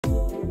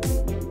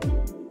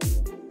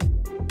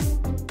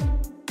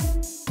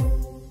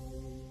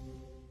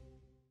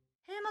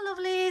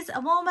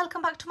a warm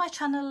welcome back to my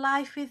channel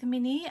Life with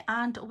Minnie,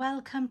 and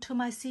welcome to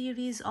my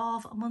series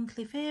of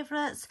monthly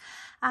favourites.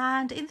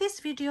 And in this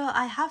video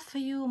I have for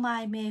you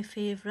my May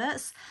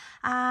favourites,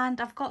 and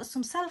I've got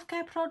some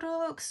self-care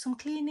products, some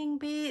cleaning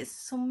bits,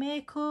 some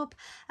makeup,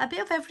 a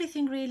bit of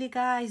everything really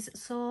guys.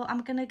 So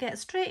I'm gonna get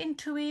straight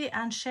into it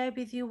and share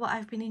with you what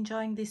I've been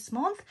enjoying this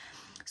month.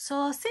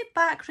 So sit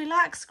back,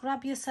 relax,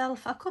 grab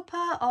yourself a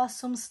cuppa or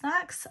some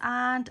snacks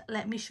and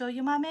let me show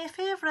you my May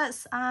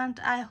favourites, and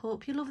I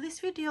hope you love this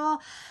video.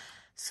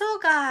 So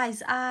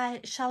guys, I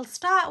shall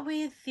start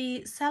with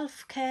the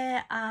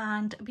self-care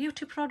and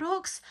beauty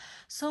products.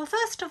 So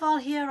first of all,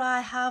 here I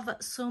have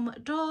some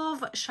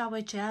Dove shower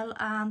gel,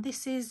 and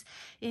this is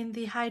in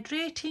the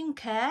hydrating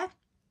care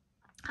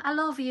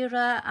aloe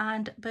vera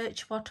and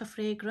birch water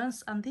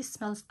fragrance, and this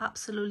smells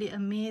absolutely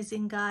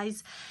amazing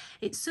guys.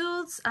 It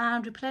soothes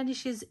and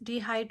replenishes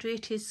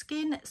dehydrated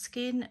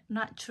skin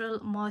natural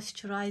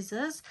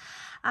moisturizers.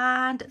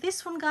 And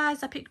this one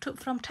guys I picked up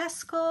from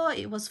Tesco.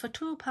 It was for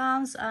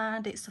 £2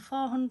 and it's a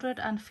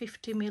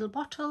 450ml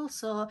bottle,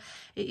 so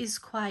it is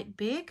quite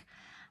big.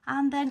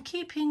 And then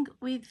keeping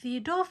with the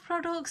Dove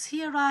products,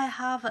 here I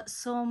have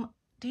some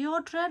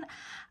deodorant,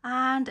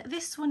 and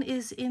this one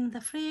is in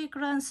the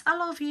fragrance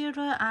aloe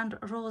vera and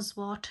rose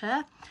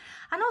water.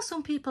 I know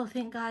some people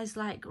think guys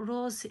like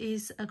rose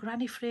is a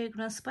granny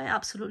fragrance, but I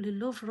absolutely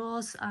love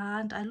rose,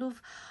 and I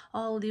love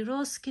all the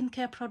rose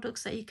skincare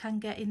products that you can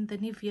get in the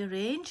Nivea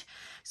range.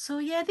 So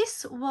yeah,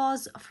 this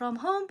was from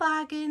Home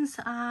Bargains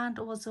and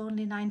was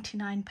only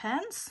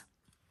 99p.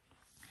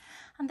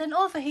 And then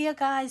over here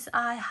guys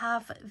I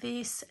have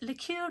this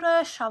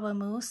Liqueur shower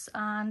mousse,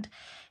 and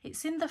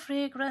it's in the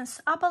fragrance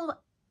apple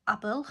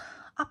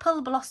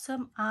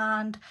blossom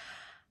and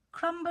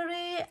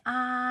cranberry.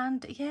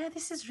 And yeah,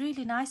 this is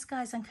really nice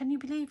guys, and can you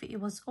believe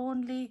it was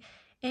only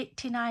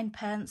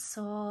 89p.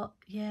 So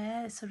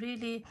yeah, it's a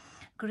really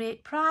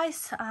great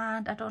price.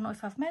 And I don't know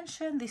if I've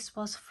mentioned, this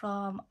was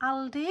from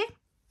Aldi.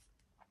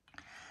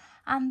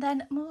 And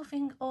then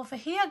moving over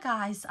here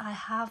guys, I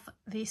have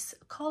this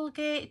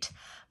Colgate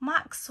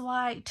Max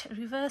White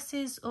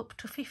reverses up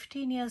to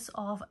 15 years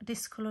of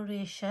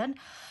discoloration.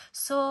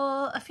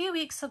 So a few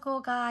weeks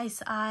ago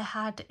guys, I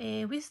had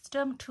a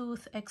wisdom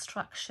tooth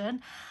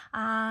extraction,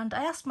 and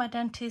I asked my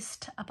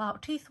dentist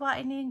about teeth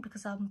whitening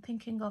because I'm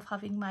thinking of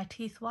having my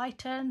teeth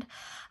whitened,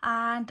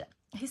 and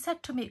he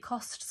said to me it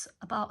costs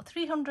about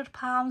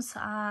 £300,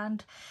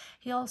 and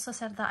he also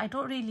said that I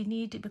don't really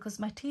need it because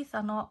my teeth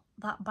are not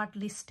that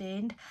badly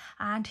stained.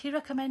 And he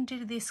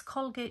recommended this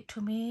Colgate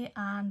to me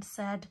and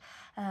said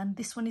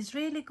this one is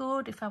really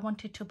good if I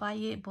wanted to buy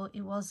it, but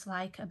it was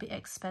like a bit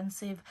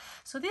expensive.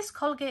 So this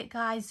Colgate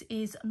guys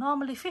is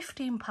normally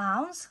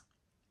 £15,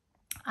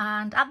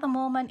 and at the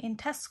moment in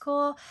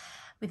Tesco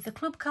with the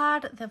club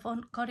card they've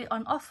got it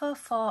on offer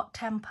for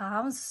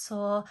 £10.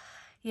 So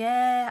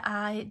yeah,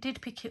 I did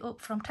pick it up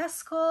from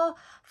Tesco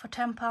for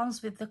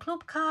 £10 with the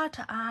club card,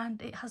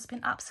 and it has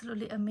been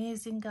absolutely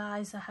amazing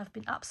guys. I have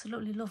been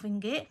absolutely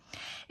loving it.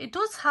 It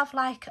does have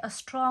like a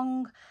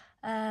strong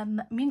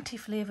minty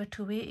flavour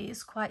to it. It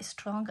is quite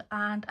strong,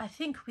 and I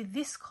think with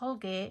this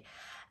Colgate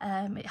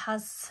it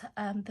has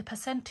the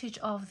percentage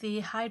of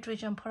the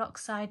hydrogen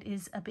peroxide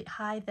is a bit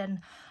high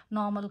than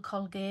normal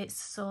Colgates,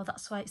 so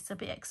that's why it's a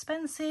bit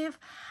expensive.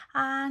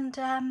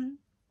 And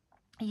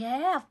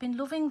yeah, I've been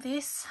loving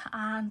this,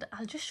 and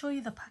I'll just show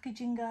you the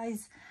packaging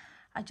guys.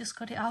 I just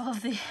got it out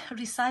of the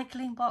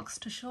recycling box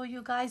to show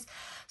you guys.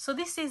 So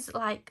this is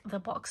like the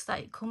box that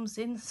it comes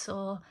in,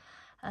 so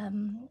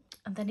and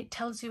then it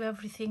tells you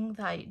everything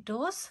that it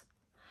does.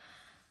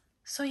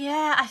 So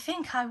yeah, I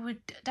think I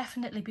would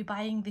definitely be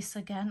buying this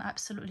again. I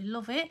absolutely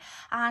love it,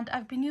 and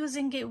I've been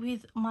using it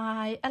with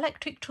my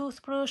electric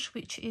toothbrush,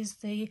 which is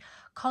the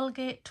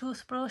Colgate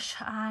toothbrush,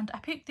 and I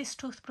picked this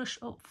toothbrush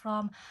up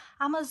from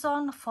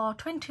Amazon for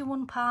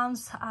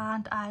 £21,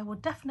 and I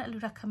would definitely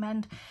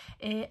recommend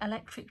a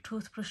electric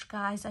toothbrush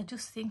guys. I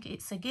just think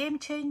it's a game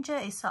changer.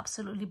 It's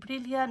absolutely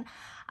brilliant,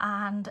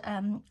 and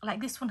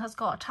like this one has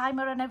got a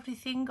timer and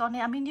everything on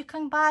it. I mean, you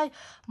can buy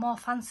more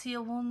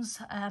fancier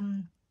ones.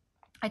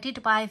 I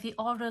did buy the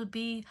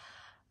Oral-B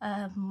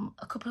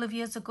a couple of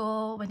years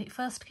ago when it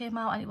first came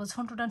out, and it was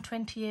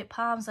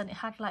 £128, and it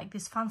had like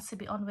this fancy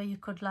bit on where you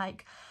could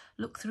like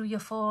look through your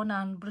phone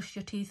and brush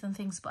your teeth and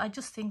things. But I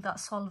just think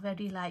that's all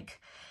very like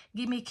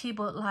gimmicky,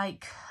 but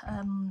like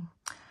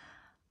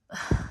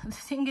the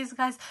thing is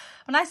guys,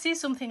 when I see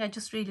something I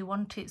just really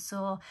want it.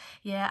 So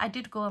yeah, I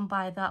did go and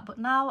buy that, but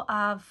now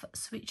I've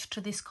switched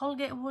to this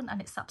Colgate one,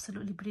 and it's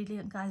absolutely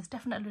brilliant guys.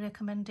 Definitely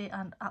recommend it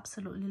and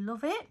absolutely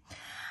love it.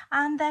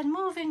 And then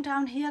moving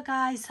down here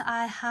guys,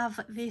 I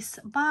have this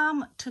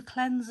balm to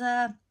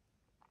cleanser,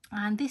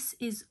 and this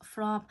is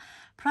from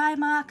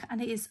Primark,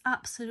 and it is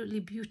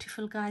absolutely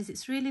beautiful guys.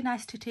 It's really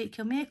nice to take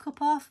your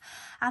makeup off,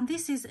 and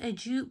this is a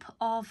dupe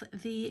of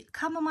the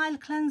chamomile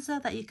cleanser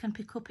that you can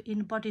pick up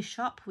in Body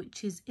Shop,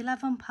 which is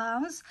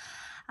 £11.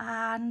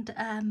 and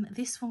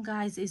this one,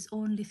 guys, is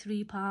only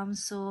 £3.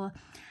 So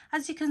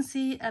as you can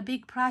see, a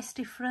big price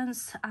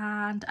difference.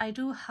 And I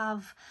do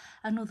have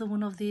another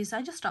one of these.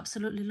 I just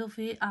absolutely love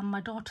it, and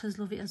my daughters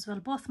love it as well.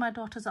 Both my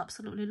daughters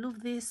absolutely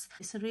love this.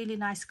 It's a really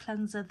nice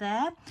cleanser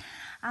there.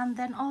 And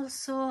then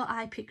also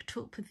I picked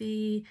up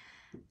the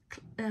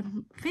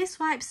face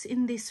wipes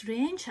in this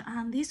range,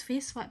 and these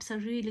face wipes are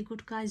really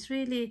good, guys.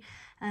 Really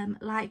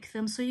like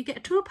them. So you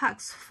get 2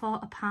 packs for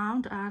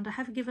 £1, and I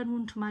have given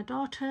one to my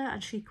daughter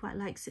and she quite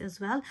likes it as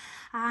well,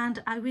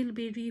 and I will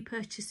be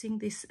repurchasing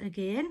this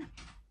again.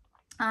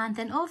 And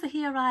then over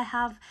here I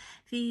have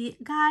the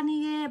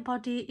Garnier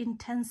Body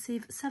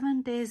Intensive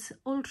 7 Days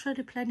Ultra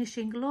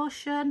Replenishing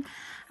Lotion,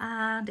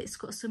 and it's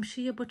got some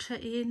shea butter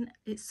in.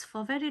 It's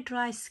for very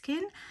dry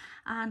skin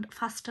and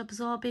fast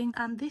absorbing.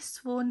 And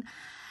this one,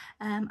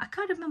 I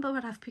can't remember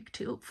where I've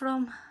picked it up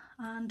from,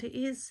 and it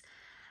is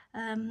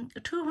a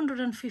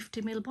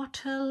 250ml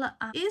bottle.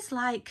 It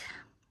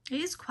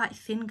is quite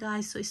thin,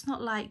 guys, so it's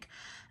not like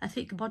a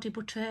thick body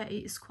butter.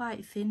 It's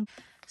quite thin.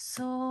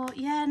 So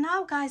yeah,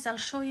 now guys, I'll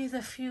show you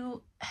the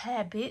few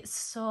hair bits.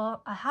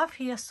 So I have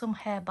here some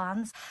hair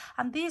bands,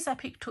 and these I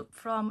picked up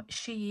from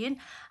Shein,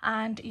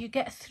 and you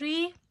get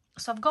 3.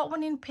 So I've got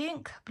one in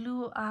pink,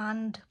 blue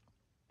and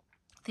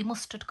the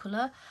mustard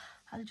colour.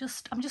 I'm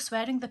just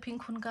wearing the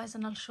pink one, guys,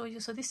 and I'll show you.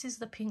 So this is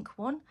the pink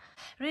one.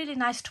 Really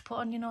nice to put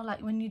on, you know,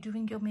 like when you're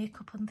doing your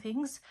makeup and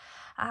things.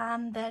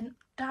 And then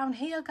down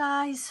here,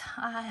 guys,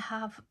 I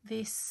have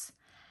this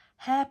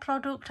hair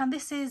product, and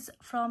this is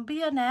from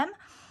B&M.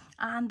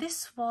 And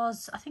this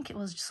was, I think it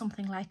was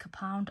something like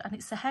 £1, and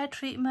it's a hair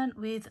treatment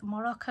with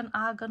Moroccan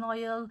argan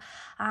oil,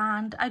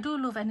 and I do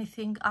love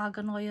anything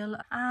argan oil.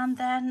 And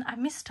then I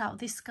missed out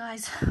this,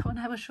 guys, when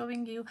I was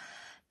showing you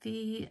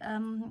the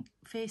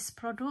face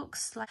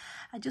products. Like,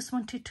 I just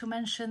wanted to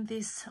mention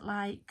this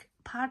like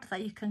pad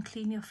that you can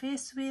clean your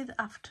face with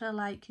after,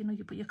 like, you know,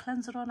 you put your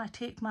cleanser on. I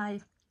take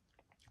my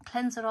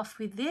cleanser off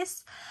with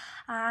this,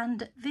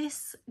 and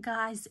this,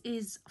 guys,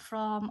 is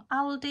from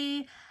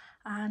Aldi,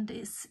 and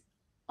it's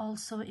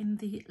also in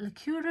the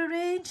Lacura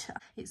range.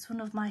 It's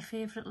one of my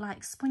favorite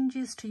like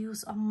sponges to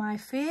use on my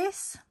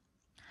face.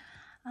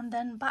 And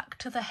then back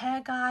to the hair,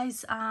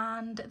 guys,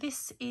 and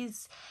this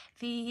is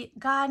the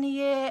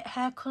Garnier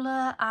hair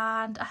colour,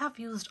 and I have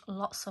used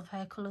lots of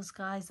hair colours,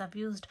 guys. I've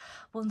used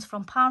ones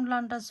from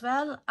Poundland as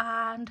well,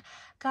 and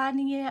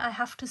Garnier, I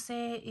have to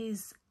say,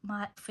 is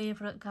my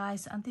favourite,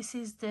 guys. And this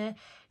is the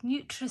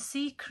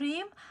Nutri-C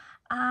cream,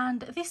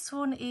 and this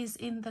one is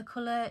in the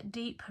colour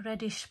deep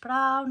reddish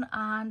brown,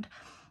 and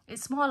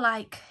it's more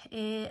like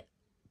a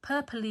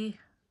purpley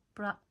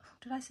brown.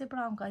 Did I say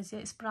brown, guys? Yeah,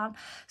 it's brown.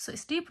 So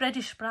it's deep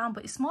reddish brown,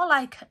 but it's more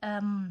like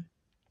I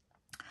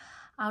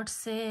would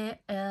say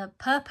a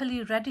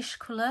purpley reddish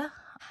colour.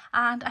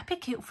 And I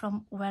pick it up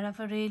from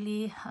wherever,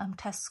 really.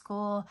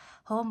 Tesco,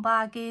 Home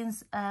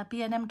Bargains,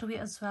 B&M do it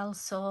as well.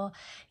 So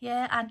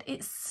yeah, and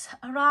it's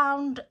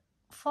around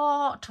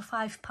 £4 to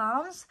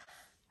 £5.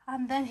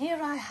 And then here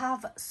I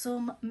have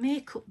some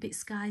makeup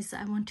bits, guys,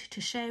 that I wanted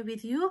to share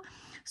with you.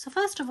 So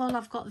first of all,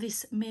 I've got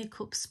this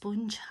makeup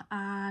sponge,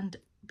 and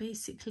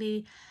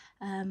basically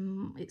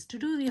it's to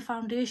do your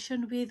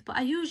foundation with, but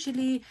I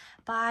usually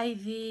buy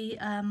the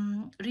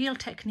Real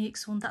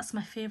Techniques one. That's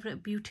my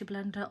favorite beauty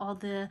blender, or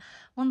the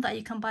one that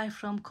you can buy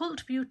from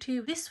Cult Beauty.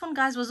 This one,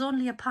 guys, was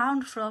only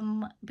 £1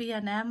 from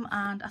B&M,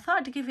 and I thought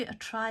I'd give it a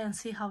try and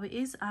see how it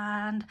is,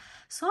 and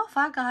so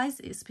far,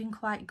 guys, it's been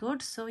quite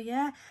good. So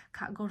yeah,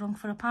 can't go wrong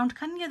for £1,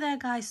 can you there,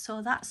 guys?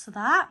 So that's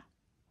that.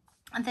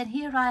 And then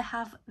here I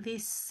have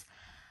this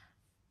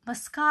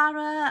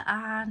mascara,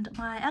 and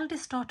my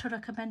eldest daughter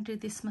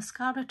recommended this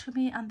mascara to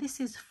me, and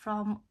this is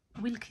from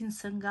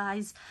Wilkinson,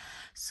 guys.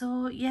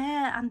 So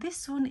yeah, and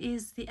this one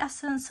is the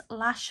Essence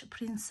Lash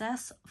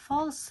Princess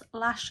False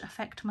Lash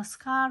Effect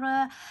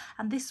Mascara,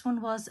 and this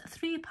one was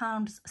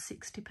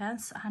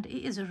 £3.60, and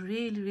it is a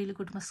really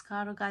good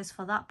mascara, guys,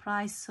 for that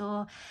price.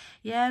 So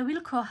yeah,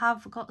 Wilco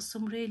have got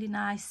some really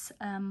nice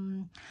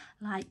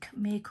like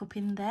makeup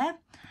in there.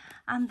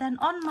 And then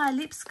on my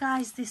lips,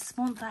 guys, this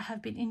month I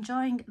have been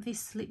enjoying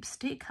this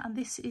lipstick, and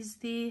this is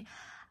the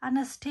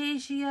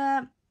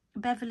Anastasia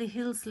Beverly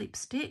Hills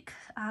lipstick,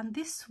 and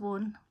this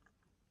one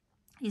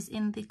is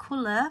in the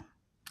colour,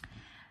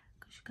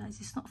 gosh, guys,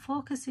 it's not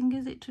focusing,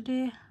 is it,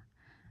 today?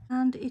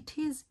 And it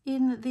is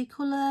in the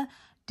colour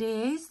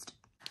Dazed.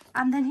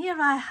 And then here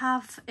I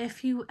have a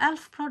few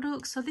e.l.f.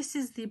 products. So this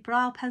is the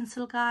brow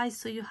pencil, guys.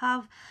 So you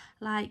have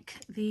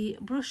like the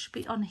brush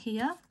bit on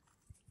here,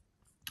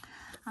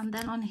 and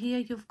then on here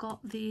you've got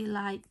the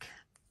like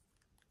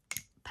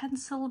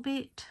pencil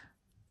bit.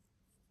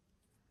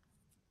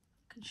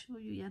 I can show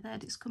you, yeah, there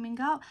it's coming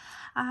out.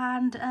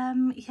 And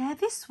yeah,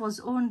 this was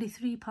only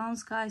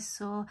 £3, guys,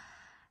 so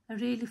a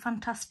really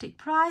fantastic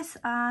price,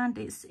 and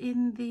it's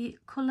in the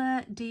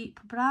colour deep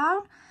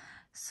brown.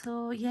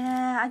 So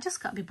yeah, I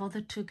just can't be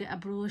bothered to get a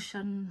brush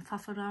and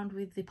faff around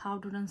with the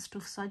powder and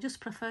stuff, so I just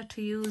prefer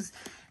to use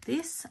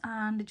this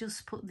and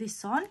just put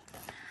this on.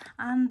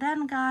 And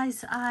then,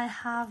 guys, I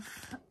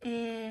have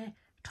a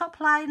top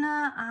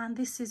liner, and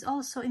this is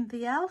also in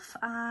the Elf,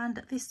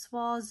 and this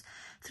was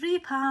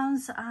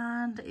 £3,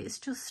 and it's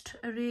just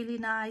a really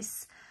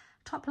nice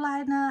top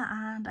liner,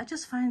 and I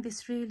just find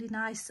this really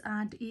nice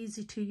and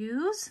easy to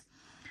use.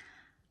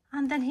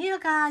 And then here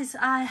guys,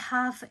 I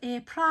have a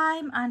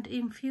Prime and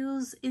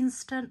Infuse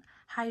Instant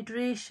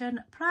Hydration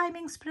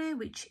Priming Spray,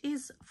 which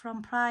is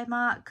from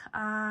Primark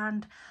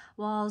and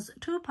was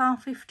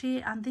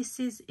 £2.50, and this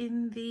is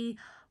in the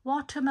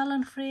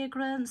watermelon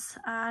fragrance,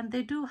 and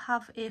they do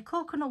have a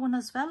coconut one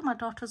as well. My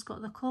daughter's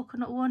got the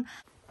coconut one.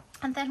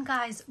 And then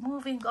guys,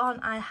 moving on,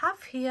 I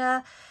have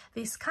here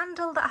this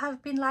candle that I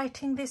have been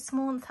lighting this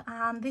month,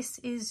 and this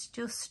is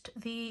just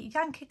the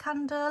Yankee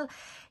candle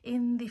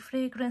in the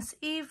fragrance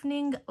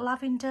Evening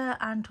Lavender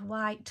and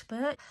White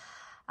Birch.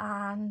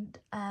 And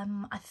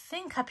I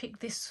think I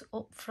picked this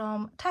up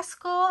from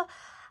Tesco.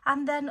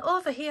 And then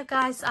over here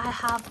guys, I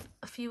have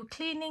a few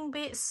cleaning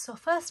bits. So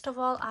first of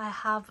all, I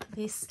have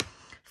this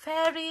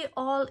Fairy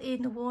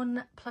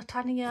all-in-one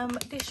platinum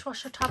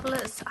dishwasher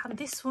tablets, and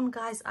this one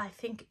guys I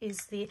think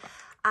is the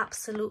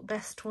absolute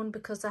best one,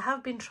 because I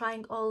have been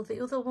trying all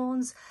the other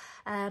ones.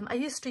 I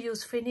used to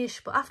use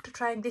Finish, but after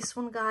trying this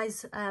one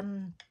guys,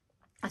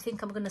 I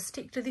think I'm going to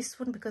stick to this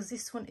one, because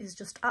this one is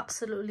just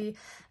absolutely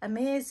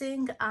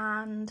amazing.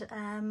 And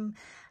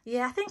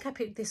yeah, I think I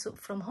picked this up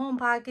from Home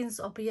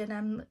Bargains or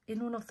B&M,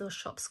 in one of those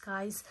shops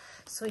guys.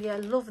 So yeah,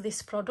 love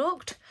this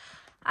product.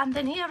 And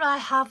then here I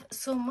have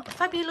some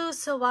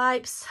Fabuloso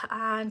wipes,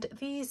 and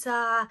these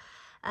are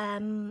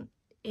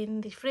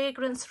in the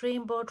fragrance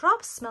Rainbow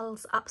Drops.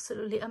 Smells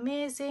absolutely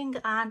amazing,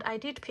 and I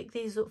did pick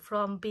these up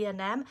from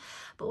B&M,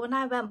 but when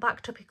I went back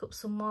to pick up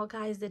some more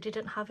guys, they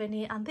didn't have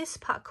any, and this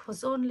pack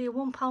was only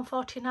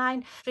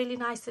 £1.49. Really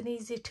nice and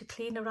easy to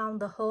clean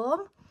around the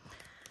home.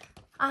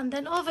 And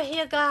then over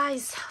here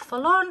guys, for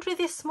laundry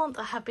this month,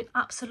 I have been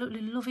absolutely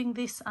loving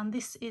this, and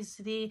this is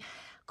the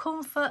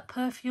Comfort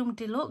Perfume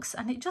Deluxe,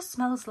 and it just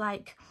smells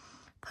like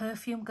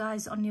perfume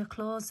guys on your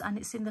clothes, and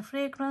it's in the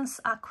fragrance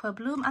Aqua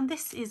Bloom, and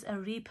this is a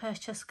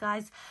repurchase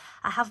guys.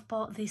 I have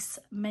bought this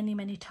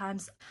many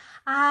times.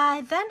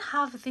 I then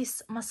have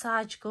this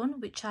massage gun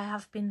which I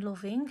have been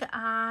loving,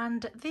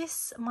 and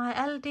this, my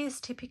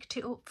eldest, he picked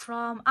it up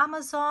from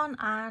Amazon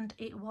and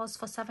it was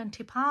for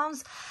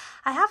 £70.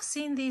 I have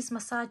seen these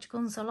massage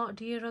guns a lot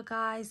dearer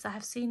guys. I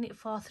have seen it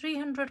for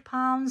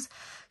 £300,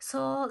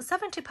 so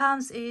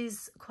 £70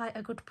 is quite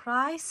a good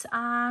price.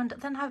 And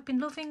then I've been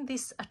loving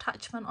this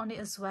attachment on it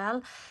as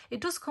well. It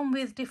does come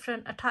with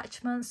different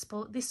attachments,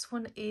 but this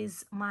one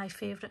is my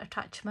favorite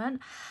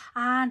attachment,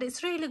 and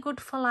it's really good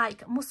for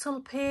like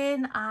muscle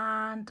pain,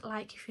 and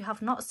like if you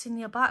have knots in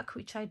your back,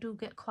 which I do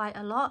get quite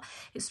a lot,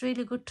 it's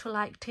really good to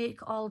like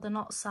take all the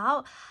knots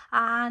out.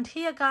 And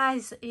here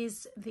guys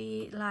is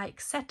the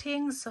like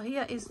settings. So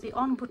here is the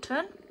on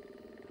button,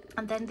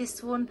 and then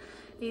this one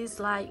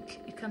is like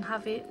you can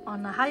have it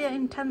on a higher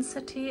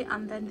intensity,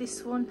 and then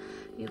this one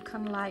you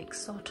can like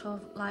sort of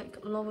like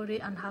lower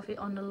it and have it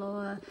on a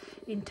lower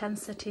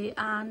intensity.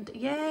 And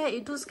yeah,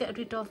 it does get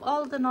rid of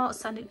all the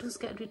knots, and it does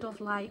get rid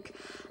of like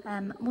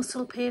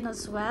muscle pain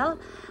as well.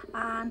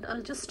 And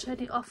I'll just turn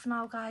it off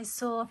now guys.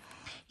 So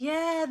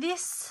yeah,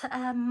 this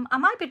I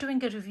might be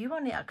doing a review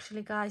on it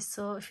actually guys,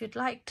 so if you'd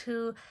like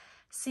to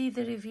see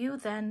the review,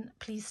 then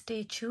please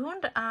stay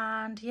tuned,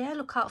 and yeah,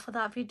 look out for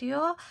that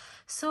video.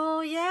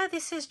 So yeah,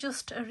 this is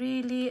just a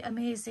really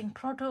amazing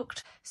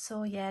product.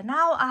 So yeah,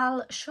 now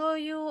I'll show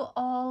you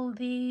all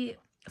the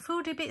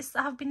foodie bits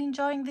that I've been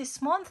enjoying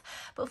this month.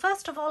 But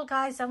first of all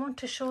guys, I want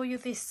to show you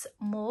this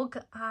mug,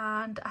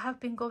 and I have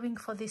been going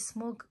for this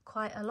mug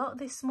quite a lot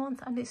this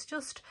month, and it's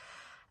just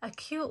a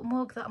cute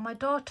mug that my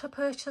daughter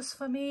purchased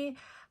for me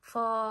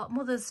for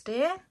Mother's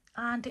Day.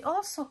 And it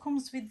also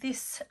comes with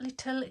this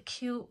little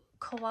cute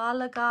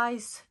koala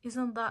guys.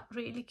 Isn't that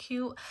really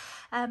cute?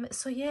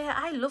 So yeah,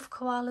 I love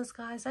koalas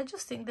guys. I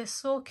just think they're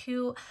so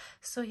cute.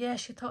 So yeah,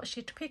 she thought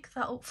she'd pick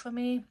that up for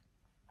me,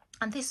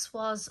 and this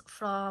was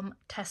from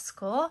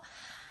Tesco.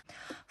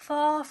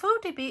 For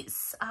foodie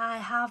bits, I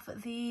have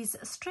these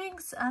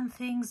Strings and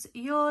Things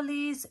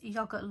Yoli's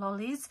yogurt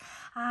lollies,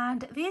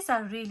 and these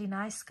are really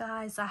nice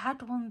guys. I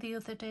had one the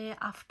other day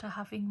after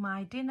having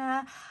my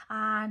dinner,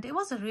 and it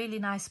was a really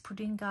nice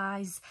pudding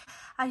guys.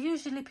 I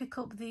usually pick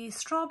up the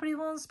strawberry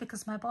ones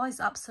because my boys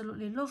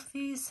absolutely love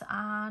these,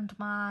 and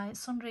my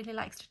son really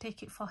likes to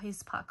take it for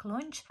his pack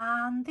lunch.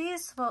 And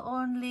these were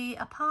only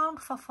 £1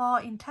 for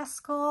 4 in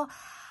Tesco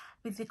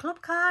with the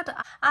club card.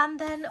 And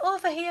then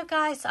over here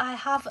guys, I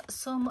have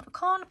some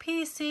corn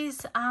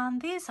pieces,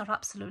 and these are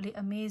absolutely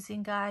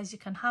amazing guys. You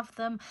can have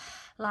them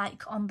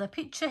like on the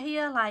picture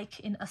here, like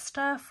in a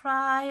stir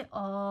fry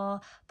or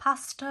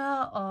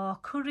pasta or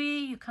curry.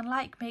 You can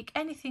like make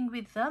anything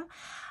with them.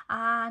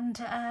 And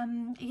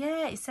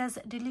yeah, it says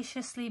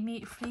deliciously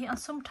meat free, and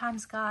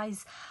sometimes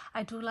guys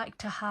I do like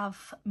to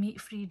have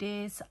meat free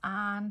days,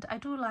 and I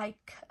do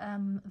like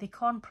the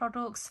corn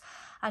products.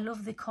 I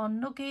love the corn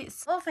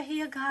nuggets. Over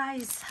here guys,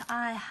 guys,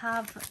 I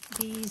have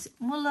these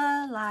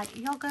Muller like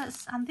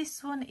yogurts, and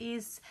this one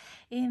is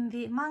in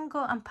the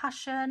mango and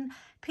passion,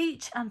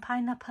 peach and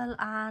pineapple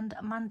and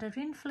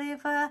mandarin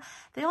flavor.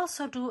 They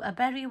also do a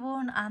berry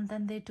one, and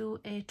then they do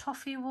a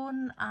toffee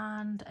one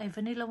and a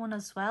vanilla one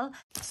as well.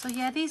 So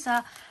yeah, these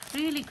are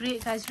really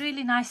great guys,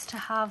 really nice to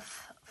have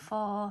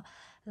for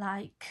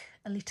like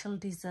a little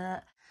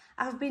dessert.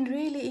 I've been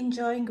really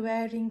enjoying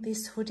wearing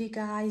this hoodie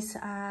guys,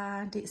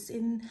 and it's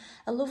in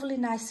a lovely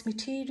nice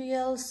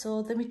material.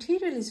 So the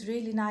material is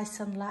really nice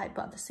and light,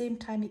 but at the same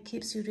time it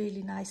keeps you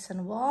really nice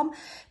and warm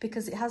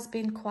because it has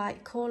been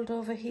quite cold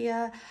over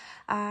here.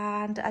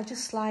 And I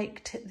just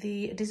liked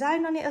the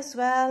design on it as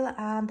well,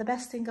 and the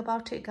best thing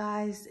about it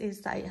guys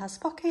is that it has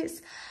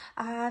pockets,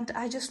 and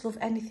I just love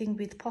anything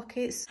with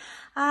pockets.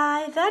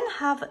 I then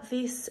have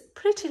this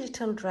pretty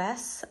little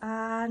dress,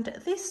 and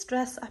this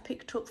dress I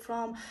picked up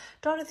from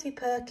Dorothy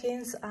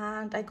Perkins,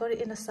 and I got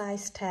it in a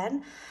size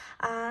 10,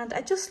 and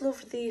I just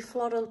loved the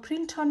floral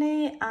print on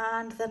it,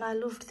 and then I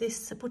loved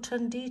this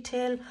button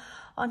detail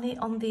on it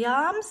on the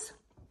arms.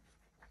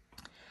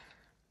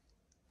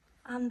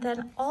 And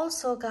then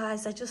also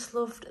guys, I just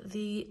loved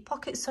the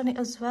pockets on it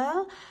as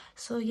well.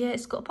 So yeah,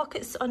 it's got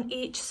pockets on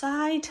each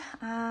side,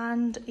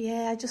 and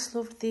yeah, I just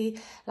loved the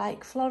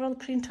like floral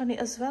print on it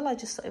as well. I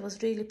just thought it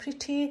was really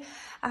pretty.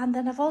 And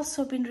then I've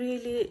also been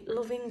really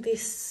loving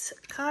this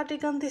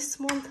cardigan this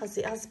month as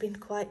it has been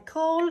quite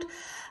cold.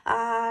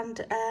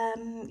 And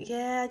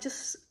yeah, I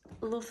just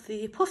love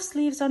the puff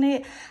sleeves on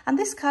it, and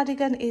this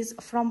cardigan is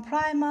from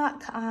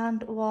Primark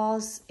and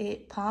was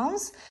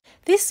 £8.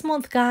 This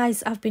month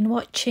guys, I've been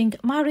watching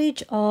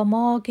Marriage or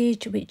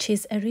Mortgage, which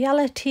is a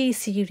reality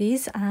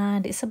series,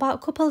 and it's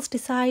about couples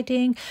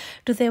deciding,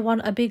 do they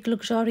want a big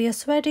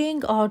luxurious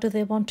wedding or do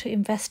they want to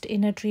invest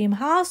in a dream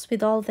house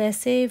with all their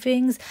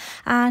savings.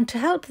 And to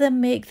help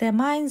them make their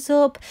minds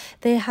up,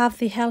 they have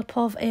the help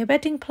of a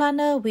wedding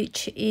planner,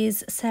 which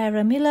is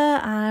Sarah Miller,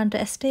 and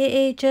an estate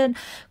agent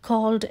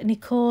called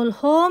Nicole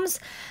Holmes.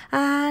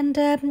 And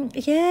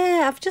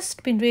yeah, I've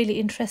just been really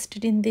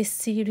interested in this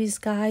series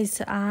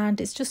guys, and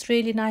it's just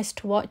really nice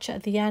to watch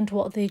at the end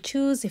what they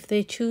choose, if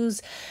they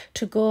choose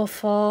to go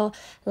for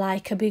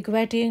like a big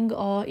wedding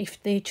or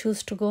if they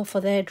choose to go for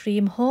their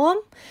dream home.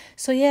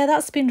 So yeah,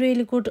 that's been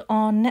really good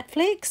on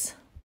Netflix.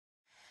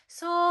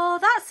 So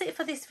that's it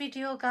for this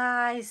video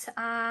guys,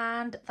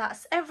 and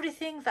that's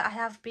everything that I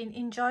have been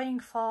enjoying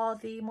for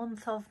the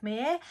month of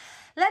May.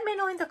 Let me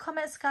know in the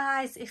comments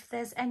guys if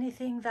there's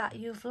anything that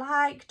you've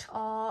liked,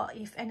 or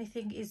if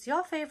anything is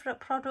your favorite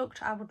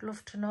product. I would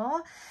love to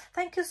know.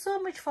 Thank you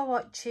so much for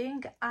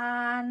watching,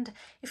 and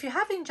if you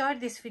have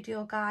enjoyed this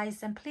video guys,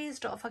 then please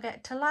don't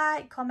forget to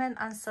like, comment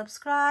and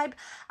subscribe.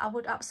 I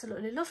would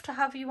absolutely love to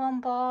have you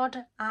on board.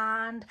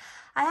 And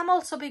I am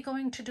also be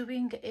going to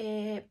doing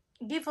a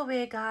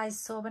giveaway guys,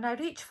 so when I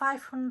reach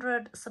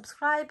 500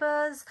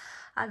 subscribers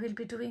I will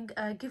be doing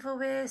a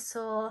giveaway,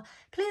 so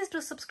please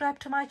do subscribe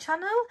to my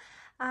channel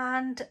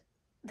and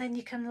then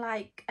you can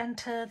like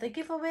enter the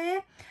giveaway.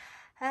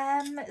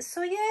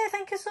 So yeah,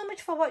 thank you so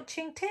much for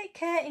watching. Take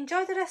care,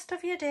 enjoy the rest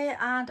of your day,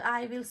 and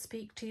I will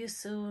speak to you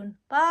soon.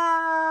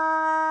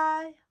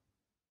 Bye.